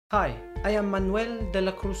Hi, I am Manuel de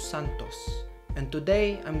la Cruz Santos, and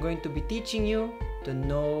today I'm going to be teaching you to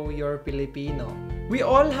know your Filipino. We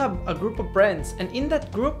all have a group of friends, and in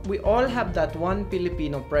that group, we all have that one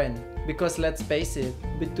Filipino friend. Because let's face it,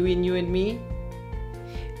 between you and me,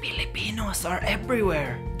 Filipinos are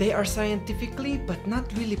everywhere. They are scientifically but not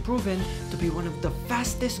really proven to be one of the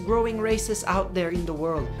fastest growing races out there in the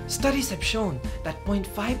world. Studies have shown that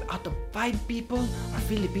 0.5 out of 5 people are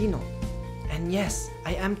Filipino. And yes,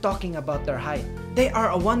 I am talking about their height. They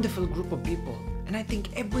are a wonderful group of people, and I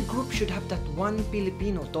think every group should have that one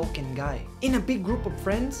Filipino token guy. In a big group of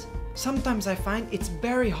friends, sometimes I find it's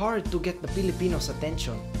very hard to get the Filipinos'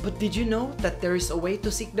 attention. But did you know that there is a way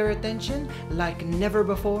to seek their attention like never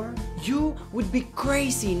before? You would be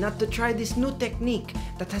crazy not to try this new technique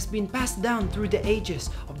that has been passed down through the ages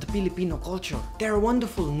of the Filipino culture. There are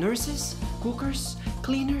wonderful nurses, cookers,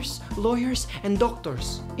 cleaners, lawyers, and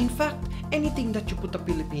doctors. In fact, anything that you put a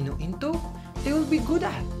Filipino into, they will be good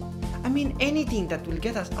at. I mean, anything that will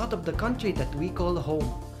get us out of the country that we call home.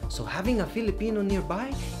 So having a Filipino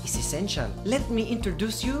nearby is essential. Let me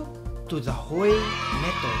introduce you to the Hoy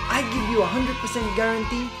method. I give you 100%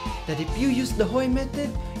 guarantee that if you use the Hoy method,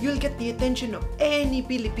 you'll get the attention of any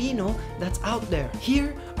Filipino that's out there.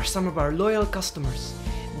 Here are some of our loyal customers.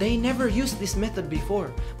 They never used this method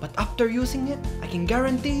before, but after using it, I can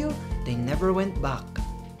guarantee you, they never went back.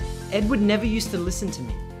 Ed would never used to listen to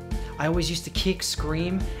me. I always used to kick,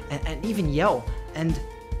 scream, and even yell, and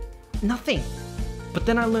nothing. But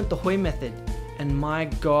then I learned the Hoy method, and my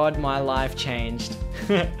God, my life changed.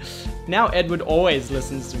 Now Edward always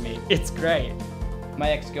listens to me. It's great. My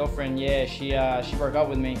ex-girlfriend, yeah, she broke up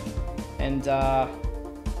with me, and that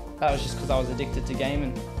was just because I was addicted to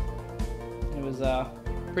gaming. It was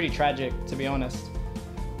pretty tragic, to be honest.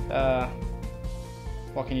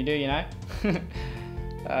 What can you do, you know?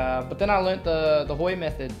 But then I learnt the Hoy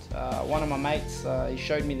method. One of my mates, he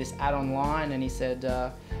showed me this ad online, and he said,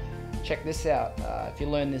 check this out. If you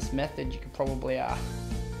learn this method, you could probably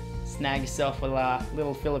snag yourself with a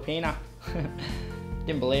little Filipina.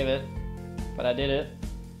 Didn't believe it, but I did it,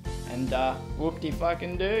 and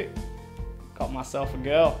whoop-de-fucking-do. Got myself a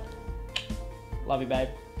girl. Love you, babe.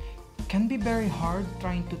 Can be very hard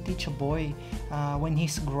trying to teach a boy when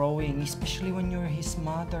he's growing, especially when you're his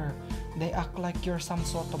mother. They act like you're some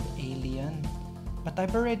sort of alien. But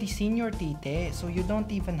I've already seen your tite, so you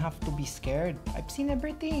don't even have to be scared. I've seen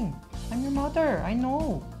everything. I'm your mother, I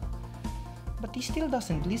know. But he still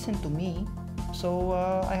doesn't listen to me. So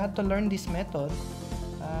I had to learn this method.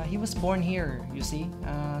 He was born here, you see.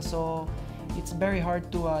 So it's very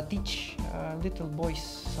hard to teach little boys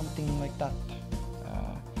something like that.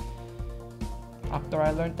 After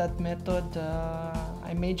I learned that method,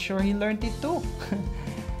 I made sure he learned it too.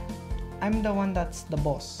 I'm the one that's the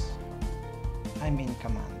boss. I'm in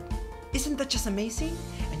command. Isn't that just amazing?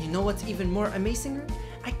 And you know what's even more amazinger?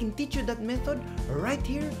 I can teach you that method right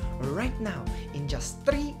here, right now, in just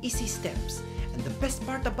 3 easy steps. And the best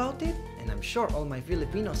part about it, and I'm sure all my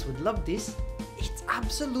Filipinos would love this, it's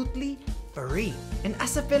absolutely free. And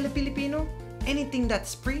as a fellow Filipino, anything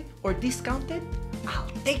that's free or discounted, I'll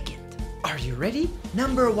take it. Are you ready?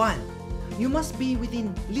 Number 1. You must be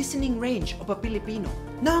within listening range of a Filipino.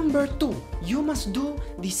 Number 2, you must do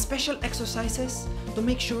these special exercises to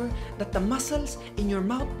make sure that the muscles in your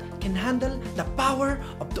mouth can handle the power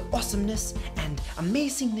of the awesomeness and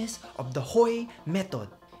amazingness of the Hoy method.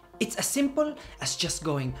 It's as simple as just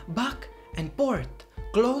going back and forth,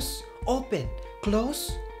 close, open,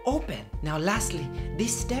 close, open. Now lastly,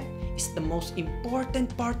 this step is the most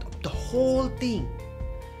important part of the whole thing.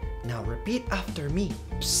 Now repeat after me.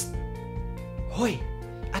 Psst. Hoy.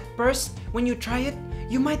 At first, when you try it,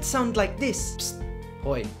 you might sound like this. Psst.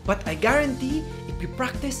 Hoy. But I guarantee if you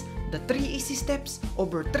practice the 3 easy steps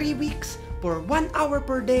over 3 weeks for 1 hour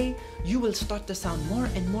per day, you will start to sound more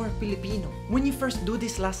and more Filipino. When you first do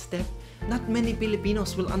this last step, not many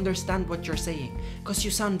Filipinos will understand what you're saying because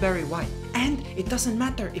you sound very white. And it doesn't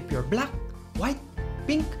matter if you're black, white,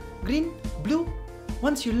 pink, green, blue.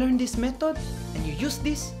 Once you learn this method and you use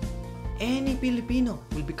this, any Filipino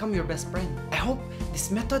will become your best friend. I hope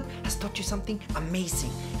this method has taught you something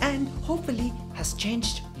amazing and hopefully has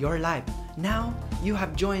changed your life. Now, you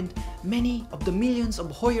have joined many of the millions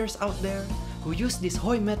of Hoyers out there who use this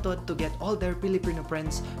Hoy method to get all their Filipino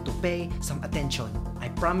friends to pay some attention. I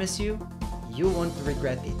promise you, you won't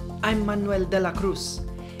regret it. I'm Manuel de la Cruz,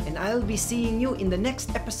 and I'll be seeing you in the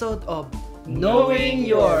next episode of Knowing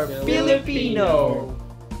Your Filipino.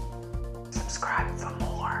 Subscribe for more.